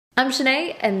I'm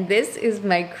Shenae, and this is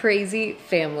my crazy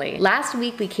family. Last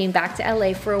week, we came back to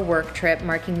LA for a work trip,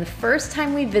 marking the first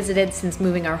time we visited since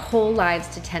moving our whole lives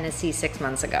to Tennessee 6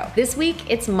 months ago. This week,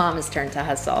 it's Mama's turn to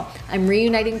hustle. I'm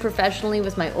reuniting professionally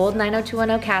with my old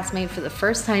 90210 castmate for the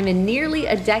first time in nearly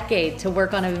a decade to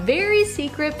work on a very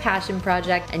secret passion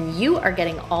project, and you are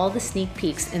getting all the sneak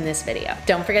peeks in this video.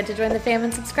 Don't forget to join the fam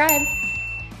and subscribe.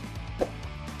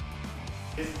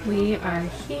 We are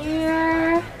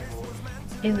here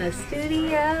in the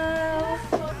studio.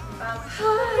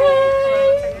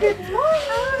 Hi! Good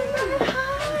morning!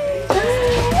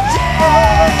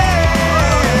 Hi!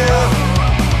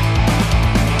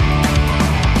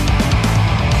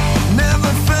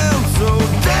 Never felt so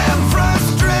damn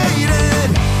frustrated.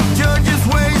 You're just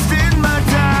wasting my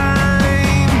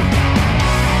time.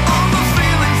 All the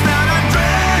feelings that I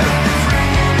dread is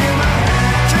ringing in my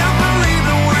head. Can't believe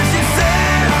the words you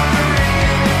said.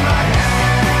 Ringing in my head.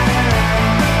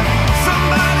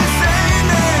 Somebody save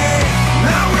me.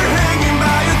 Now we're hanging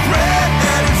by a thread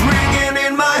and it's ringing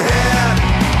in my head.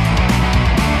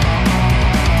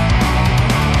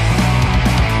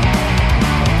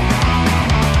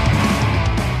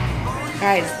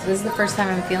 Guys, this is the first time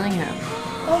I'm feeling him.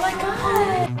 Oh my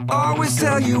god! Always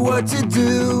tell you what to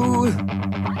do.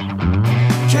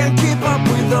 Can't keep up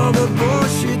with all the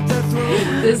bullshit that's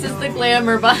wrong. This is the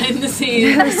glamour behind the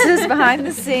scenes. This is behind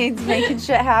the scenes, making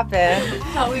shit happen.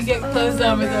 How we get clothes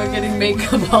on without getting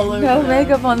makeup all over. No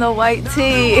makeup on the white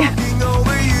tee.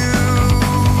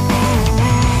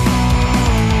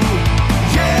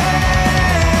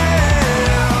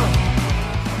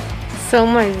 So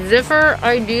my zipper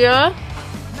idea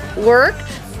worked.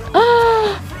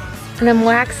 And I'm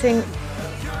waxing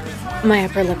my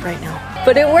upper lip right now.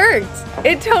 But it worked.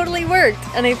 It totally worked.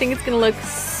 And I think it's gonna look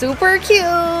super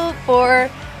cute for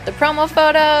the promo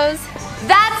photos.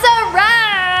 That's a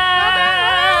wrap!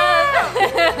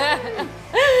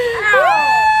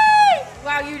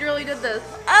 Wow, you really did this.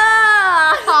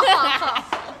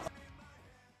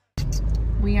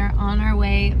 We are on our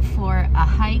way for a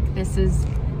hike. This is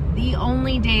the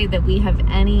only day that we have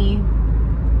any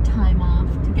time off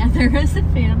together as a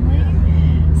family.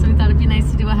 So we thought it'd be nice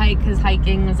to do a hike because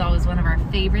hiking was always one of our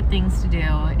favorite things to do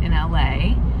in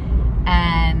LA.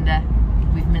 And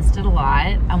we've missed it a lot.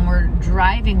 And we're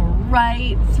driving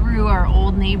right through our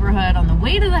old neighborhood on the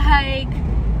way to the hike.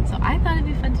 So I thought it'd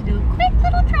be fun to do a quick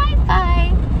little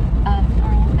drive-by of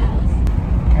our old house.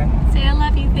 Okay. Say I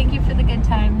love you, thank you for the good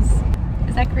times.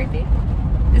 Is that creepy?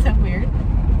 Is that weird?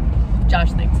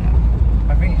 Josh thinks so.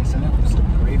 I think it's an episode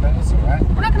agree, but it's alright.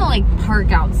 We're not gonna like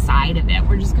park outside of it.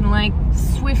 We're just gonna like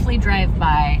swiftly drive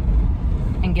by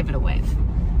and give it a wave.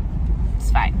 It's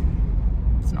fine.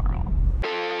 It's normal.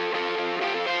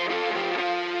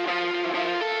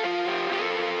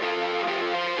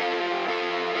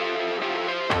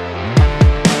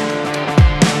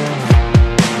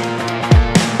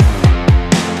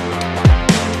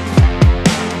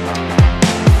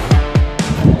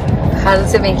 How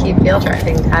does it make you feel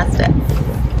driving past it?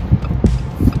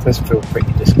 It does feel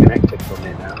pretty disconnected from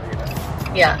it now, you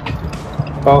know? Yeah.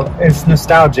 Well, it's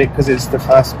nostalgic because it's the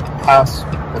first house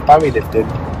that Barry lived in.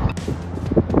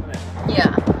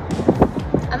 Yeah.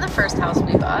 And the first house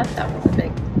we bought, that was a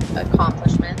big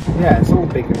accomplishment. Yeah, it's all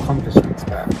big accomplishments,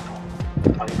 but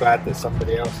I'm glad that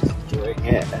somebody else is enjoying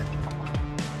it and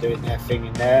doing their thing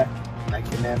in there,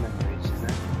 making their memories, you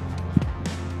know?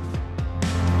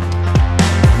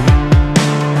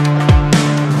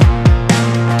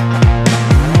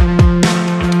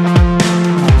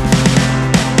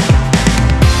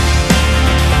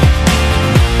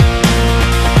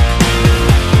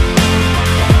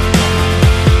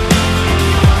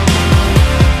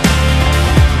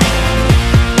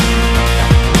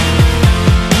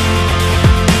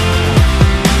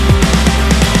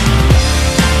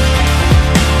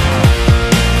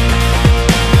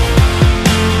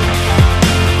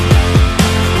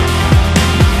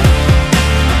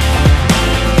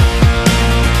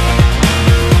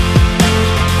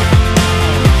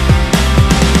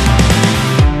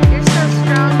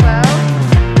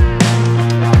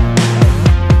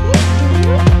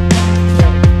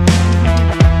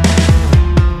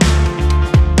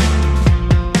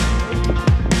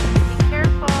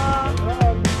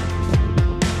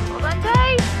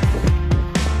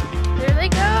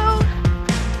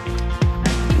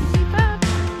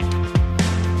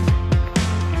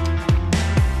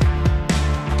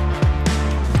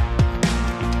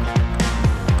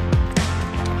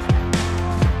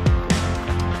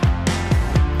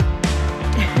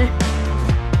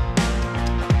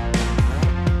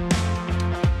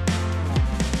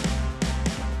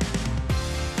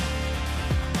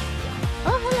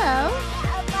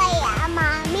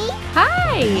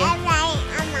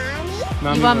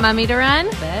 Mommy You want will. mommy to run?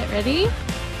 Bet. Ready?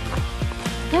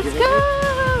 Let's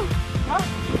go!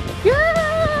 Go!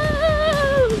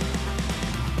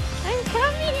 I'm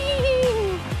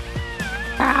coming!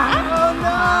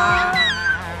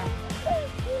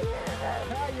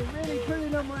 You're really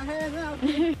putting on my hair now.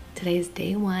 Today's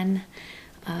day one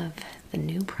of the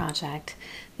new project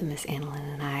that Miss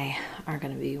Annalynne and I are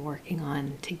going to be working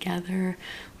on together.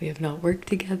 We have not worked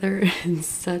together in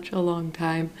such a long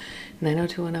time.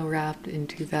 90210 wrapped in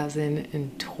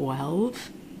 2012?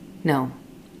 No,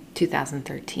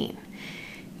 2013.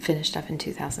 Finished up in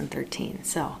 2013.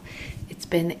 So it's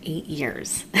been 8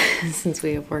 years since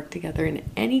we have worked together in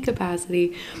any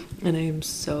capacity, and I am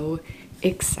so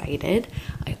excited.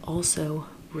 I also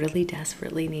really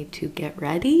desperately need to get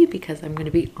ready because I'm going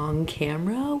to be on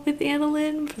camera with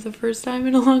Annalynne for the first time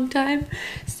in a long time.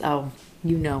 So,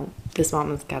 you know, this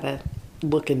mama's got to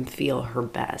look and feel her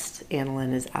best.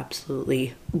 Annalynne is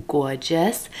absolutely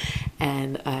gorgeous,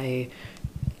 and I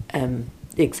am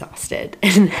exhausted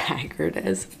and haggard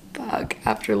as fuck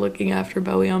after looking after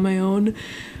Bowie on my own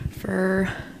for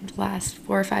the last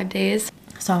 4 or 5 days.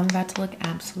 So I'm about to look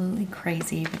absolutely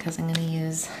crazy because I'm going to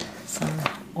use some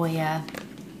Oya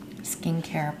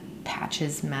skincare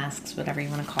patches, masks, whatever you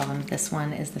want to call them. This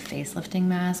one is the facelifting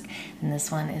mask, and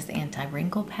this one is the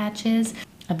anti-wrinkle patches.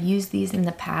 I've used these in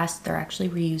the past. They're actually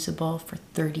reusable for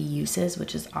 30 uses,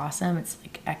 which is awesome. It's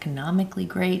like economically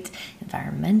great,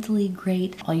 environmentally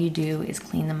great. All you do is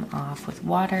clean them off with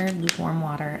water, lukewarm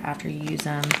water, after you use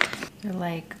them. They're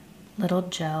like little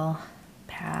gel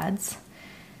pads.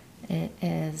 It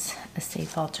is a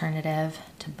safe alternative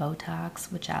to Botox,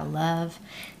 which I love.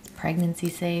 It's pregnancy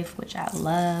safe, which I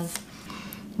love.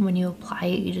 When you apply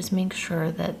it, you just make sure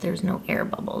that there's no air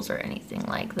bubbles or anything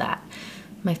like that.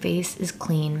 My face is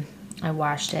clean. I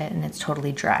washed it and it's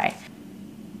totally dry.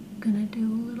 Gonna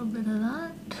do a little bit of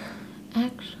that. I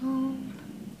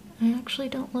actually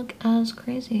don't look as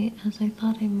crazy as I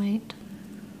thought I might.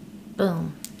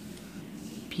 Boom.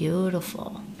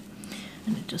 Beautiful.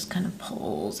 And it just kind of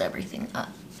pulls everything up.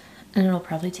 And it'll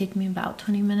probably take me about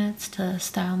 20 minutes to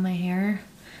style my hair.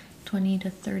 20 to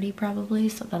 30 probably.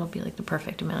 So that'll be like the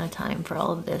perfect amount of time for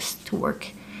all of this to work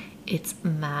its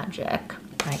magic.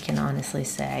 I can honestly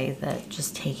say that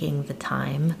just taking the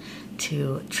time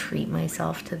to treat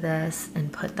myself to this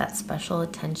and put that special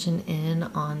attention in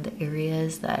on the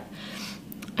areas that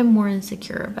I'm more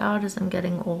insecure about as I'm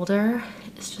getting older,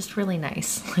 it's just really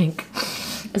nice. Like,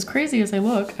 as crazy as I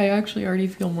look, I actually already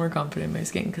feel more confident in my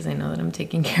skin because I know that I'm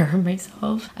taking care of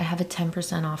myself. I have a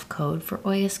 10% off code for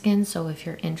Oya Skin, so if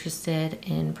you're interested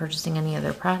in purchasing any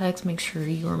other products, make sure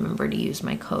you remember to use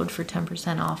my code for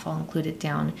 10% off. I'll include it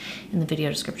down in the video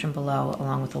description below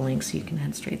along with the link so you can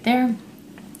head straight there.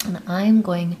 And I'm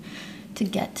going to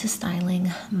get to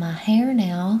styling my hair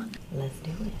now. Let's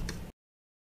do it.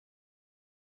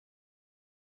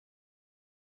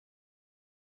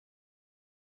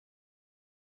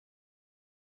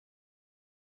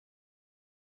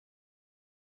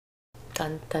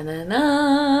 Dun, dun, dun,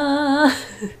 dun.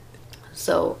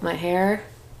 So my hair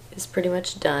is pretty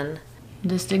much done.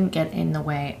 This didn't get in the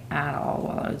way at all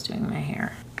while I was doing my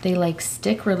hair. They like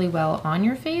stick really well on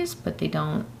your face, but they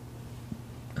don't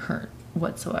hurt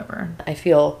whatsoever. I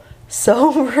feel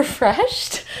so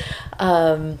refreshed.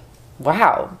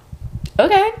 Wow.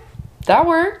 Okay, that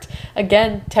worked.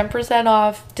 Again, 10%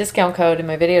 off discount code in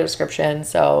my video description.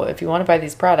 So if you want to buy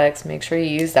these products, make sure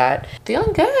you use that.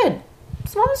 Feeling good.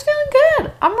 This mama's feeling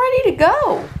good. I'm ready to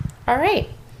go. All right.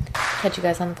 Catch you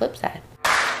guys on the flip side.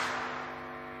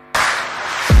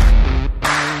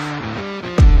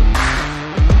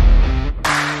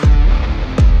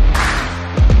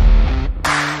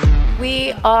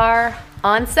 We are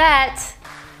on set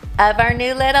of our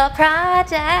new little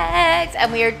project,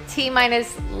 and we are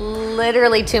T-minus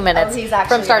literally 2 minutes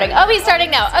from starting. Oh, he's starting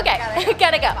now. Okay,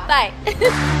 gotta go. Bye.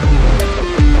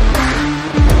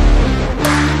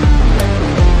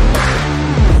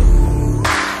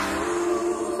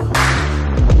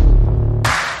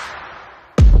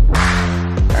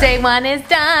 Day one is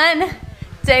done.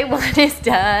 Day one is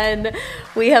done.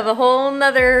 We have a whole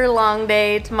nother long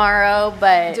day tomorrow,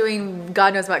 but Doing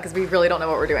God knows what, because we really don't know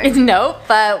what we're doing. nope,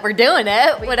 but we're doing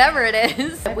it, whatever it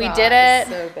is. We did it.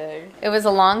 So big. It was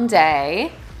a long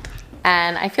day,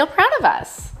 and I feel proud of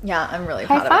us. Yeah, I'm really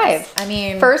proud High of us. five. I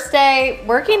mean, First day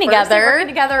working together.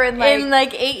 in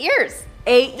like 8 years.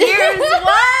 8 years.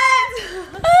 What?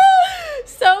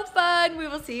 So fun. We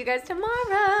will see you guys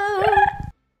tomorrow.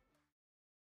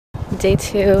 Day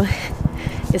 2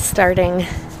 is starting.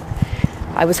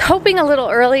 I was hoping a little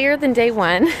earlier than day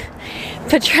 1,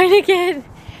 but trying to get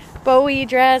Bowie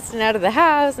dressed and out of the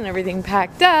house and everything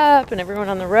packed up and everyone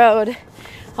on the road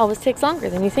always takes longer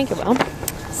than you think it will.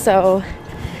 So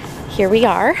here we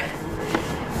are,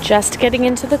 just getting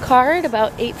into the car at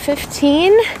about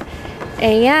 8:15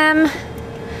 a.m.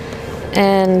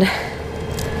 and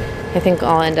I think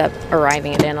I'll end up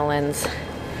arriving at Annalynne's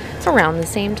around the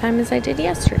same time as I did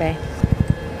yesterday.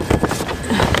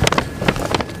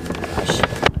 Gosh.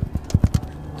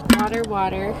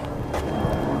 Water.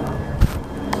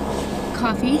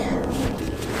 Coffee.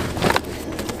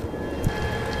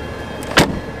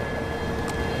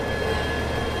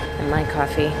 And my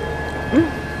coffee.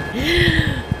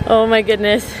 Oh my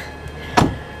goodness.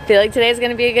 I feel like today's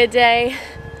gonna be a good day.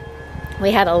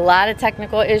 We had a lot of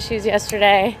technical issues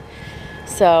yesterday,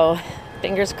 so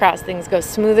fingers crossed things go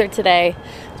smoother today.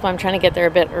 That's why I'm trying to get there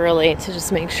a bit early to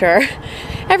just make sure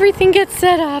everything gets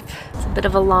set up. It's a bit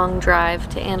of a long drive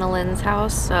to Annalynne's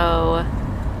house, so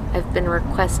I've been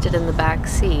requested in the back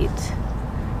seat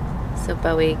so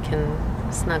Bowie can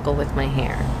snuggle with my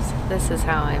hair. So this is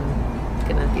how I'm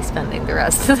gonna be spending the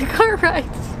rest of the car ride.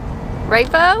 Right,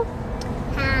 Bo?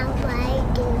 How I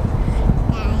do,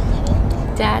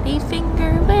 Daddy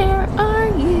finger, where are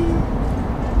you?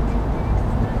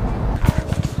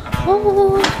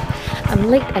 Oh, I'm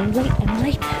late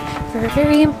for a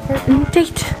very important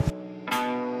date.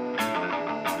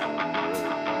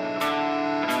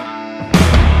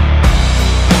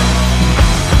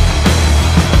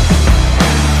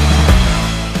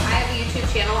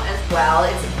 Well,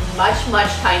 it's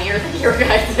much tinier than your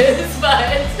guys's, but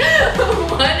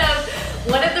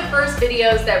one of the first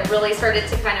videos that really started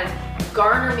to kind of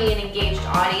garner me an engaged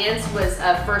audience was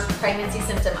a first pregnancy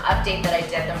symptom update that I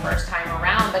did the first time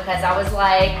around, because I was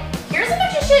like, here's a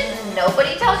bunch of shit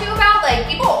nobody tells you about. Like,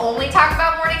 people only talk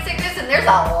about morning sickness, and there's a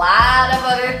lot of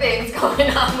other things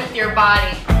going on with your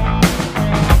body.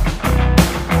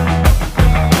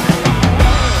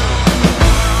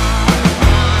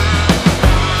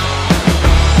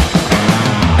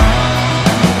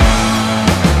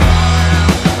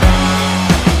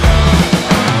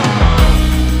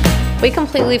 We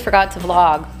completely forgot to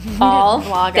vlog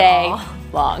all day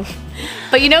long.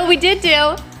 But you know what we did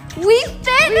do? We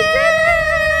finished!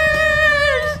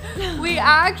 We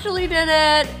actually did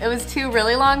it. It was 2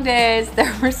 really long days.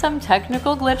 There were some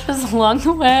technical glitches along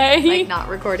the way. Like not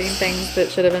recording things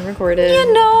that should have been recorded.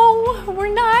 You know,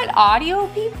 we're not audio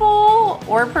people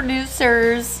or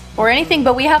producers or anything,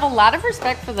 but we have a lot of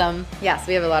respect for them. Yes,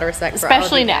 we have a lot of respect for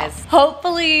especially all of you now. guys.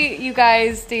 Hopefully you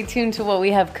guys stay tuned to what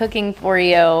we have cooking for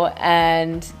you,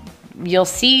 and you'll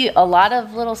see a lot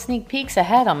of little sneak peeks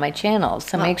ahead on my channel.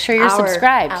 So make sure you're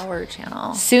subscribed. Our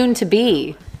channel. Soon to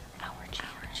be. Our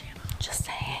channel. Just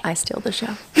saying. I steal the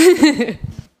show. It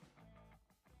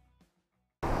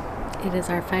is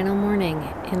our final morning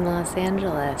in Los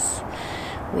Angeles.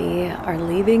 We are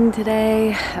leaving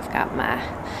today. I've got my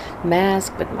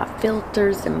mask with my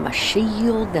filters and my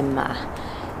shield and my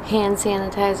hand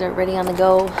sanitizer ready on the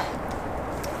go.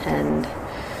 And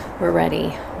we're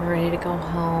ready. We're ready to go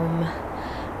home.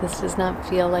 This does not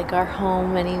feel like our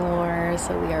home anymore,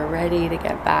 so we are ready to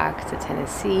get back to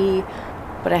Tennessee.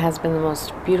 But it has been the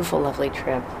most beautiful, lovely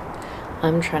trip.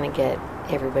 I'm trying to get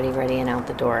everybody ready and out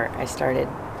the door. I started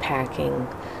packing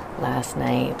last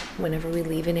night. Whenever we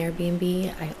leave an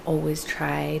Airbnb, I always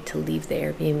try to leave the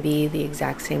Airbnb the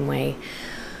exact same way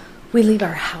we leave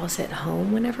our house at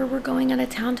home whenever we're going out of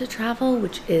town to travel,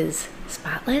 which is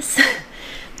spotless.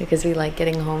 Because we like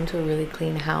getting home to a really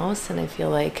clean house, and I feel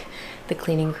like the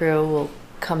cleaning crew will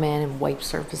come in and wipe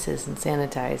surfaces and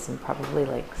sanitize and probably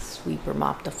like sweep or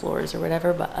mop the floors or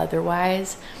whatever, but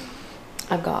otherwise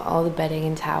I've got all the bedding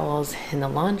and towels in the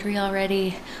laundry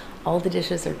already. All the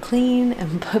dishes are clean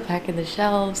and put back in the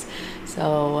shelves.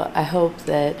 So I hope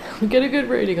that we get a good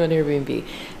rating on Airbnb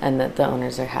and that the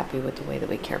owners are happy with the way that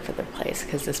we care for their place,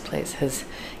 because this place has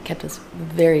kept us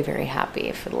very, very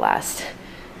happy for the last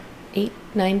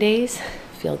 8-9 days.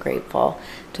 Feel grateful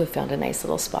to have found a nice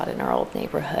little spot in our old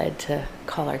neighborhood to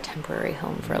call our temporary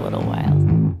home for a little while.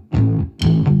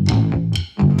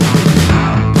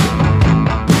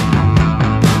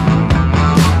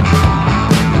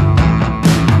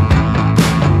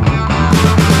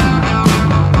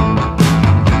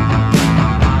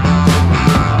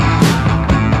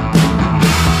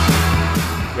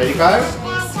 Ready, guys?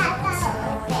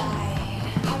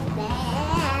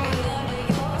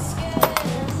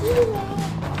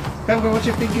 Come, go watch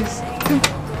your fingers. Come.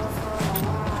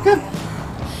 Come.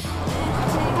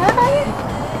 Hi.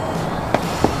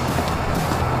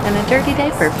 And a dirty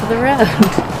diaper for the road.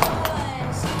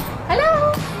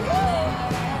 Hello.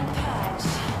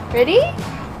 Ready?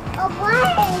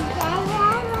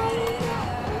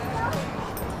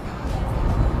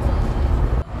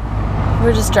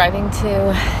 We're just driving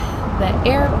to the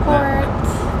airport,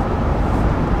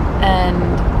 and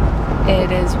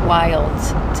it is wild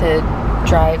to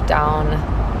drive down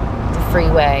the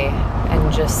freeway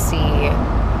and just see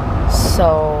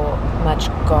so much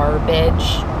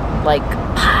garbage, like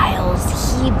piles,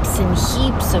 heaps and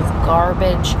heaps of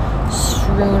garbage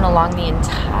strewn along the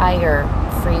entire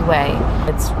freeway.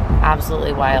 It's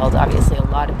absolutely wild. Obviously, a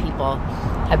lot of people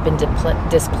have been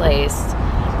displaced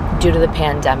due to the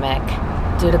pandemic,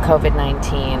 due to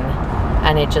COVID-19,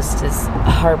 and it just is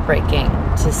heartbreaking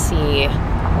to see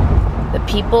the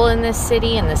people in this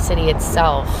city and the city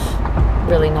itself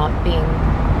really not being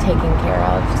taken care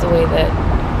of the way that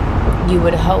you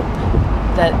would hope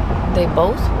that they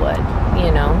both would,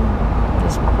 you know?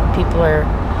 These people are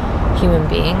human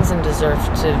beings and deserve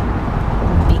to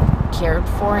be cared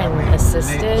for and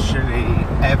assisted. Literally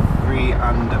every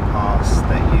underpass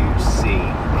that you see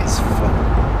is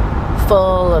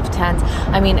full of tents.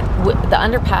 I mean, the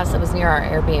underpass that was near our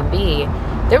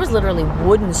Airbnb, there was literally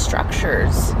wooden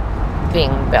structures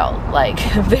being built, like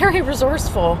very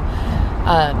resourceful.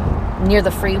 Near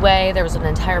the freeway, there was an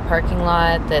entire parking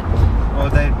lot that... Well,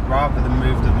 they'd rather than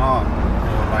move them on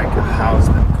or like house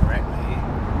them correctly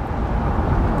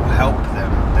or help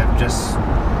them, they've just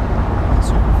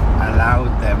sort of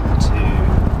allowed them to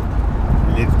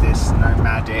live this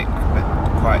nomadic but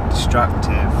quite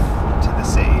destructive to the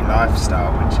city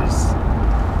lifestyle, which is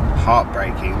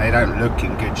heartbreaking. They don't look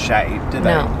in good shape, do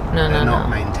they? They're not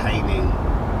maintaining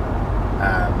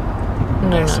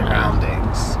their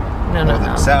surroundings or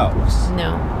themselves.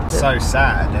 No. So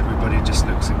sad. Everybody just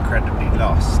looks incredibly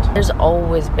lost. There's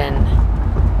always been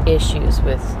issues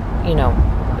with, you know...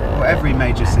 well, every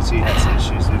major city has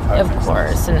issues with homelessness. Of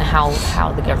course, and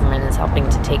how the government is helping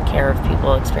to take care of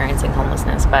people experiencing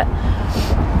homelessness. But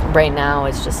right now,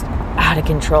 it's just out of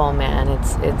control, man.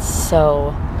 It's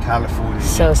so... California.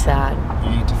 So sad.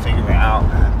 You need to figure it out,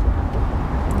 man.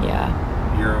 Yeah.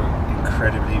 You're an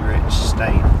incredibly rich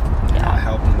state. You're not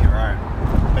helping your own.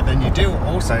 But then you do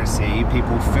also see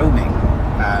people filming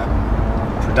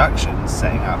productions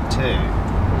setting up too,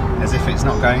 as if it's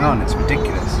not going on. It's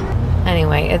ridiculous.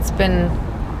 Anyway, it's been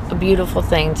a beautiful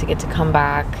thing to get to come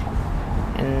back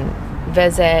and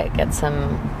visit, get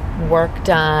some work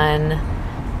done,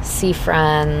 see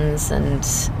friends, and,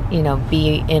 you know,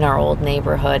 be in our old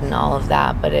neighborhood and all of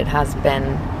that. But it has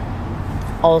been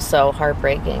also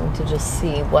heartbreaking to just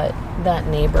see what that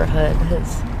neighborhood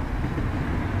has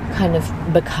kind of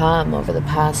become over the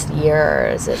past year,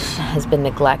 as it has been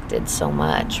neglected so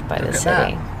much by the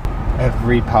city.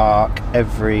 Every park,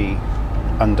 every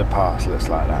underpass looks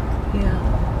like that. Yeah.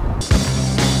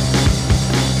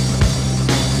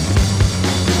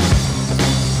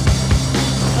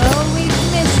 Oh, we've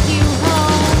missed you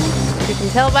home. You can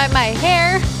tell by my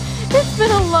hair, it's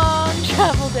been a long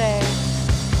travel day.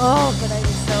 Oh, but I'm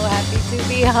so happy to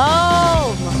be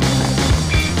home.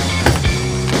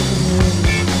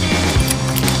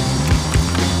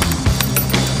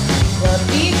 The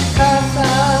beach casa,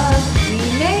 we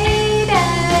made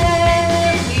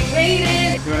it, we made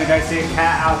it. You want to go see a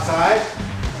cat outside?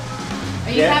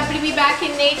 Are you happy to be back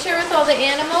in nature with all the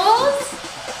animals?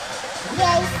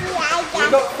 Yes, We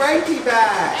got Frankie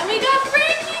back! And we got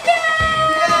Frankie back!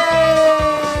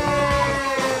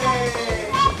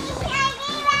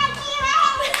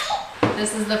 Yay!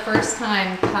 This is the first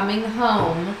time coming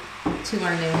home to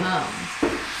our new home.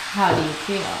 How do you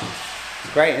feel?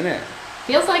 It's great, isn't it?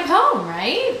 Feels like home,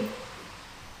 right?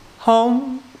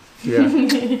 Home. Yeah.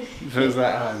 Feels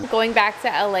like home. Going back to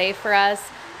LA for us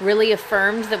really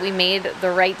affirmed that we made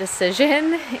the right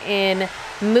decision in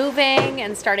moving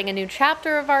and starting a new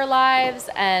chapter of our lives,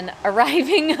 and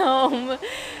arriving home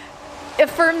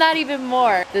affirmed that even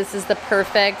more. This is the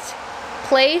perfect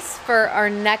place for our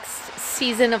next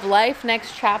season of life,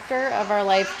 next chapter of our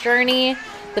life journey.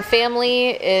 The family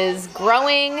is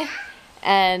growing,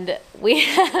 and we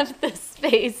have the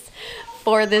space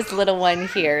for this little one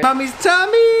here. Mummy's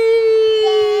tummy!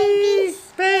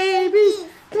 Babies!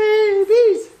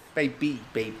 Babies! Baby,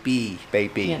 baby,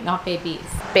 baby. Yeah, not babies.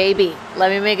 Baby.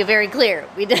 Let me make it very clear.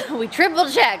 We triple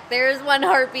checked. There's one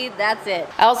heartbeat. That's it.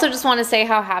 I also just want to say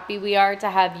how happy we are to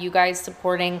have you guys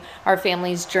supporting our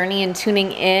family's journey and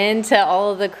tuning in to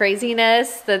all of the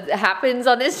craziness that happens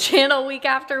on this channel week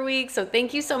after week. So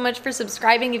thank you so much for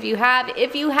subscribing if you have.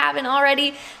 If you haven't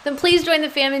already, then please join the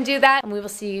fam and do that. And we will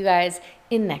see you guys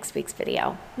in next week's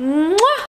video. Mwah!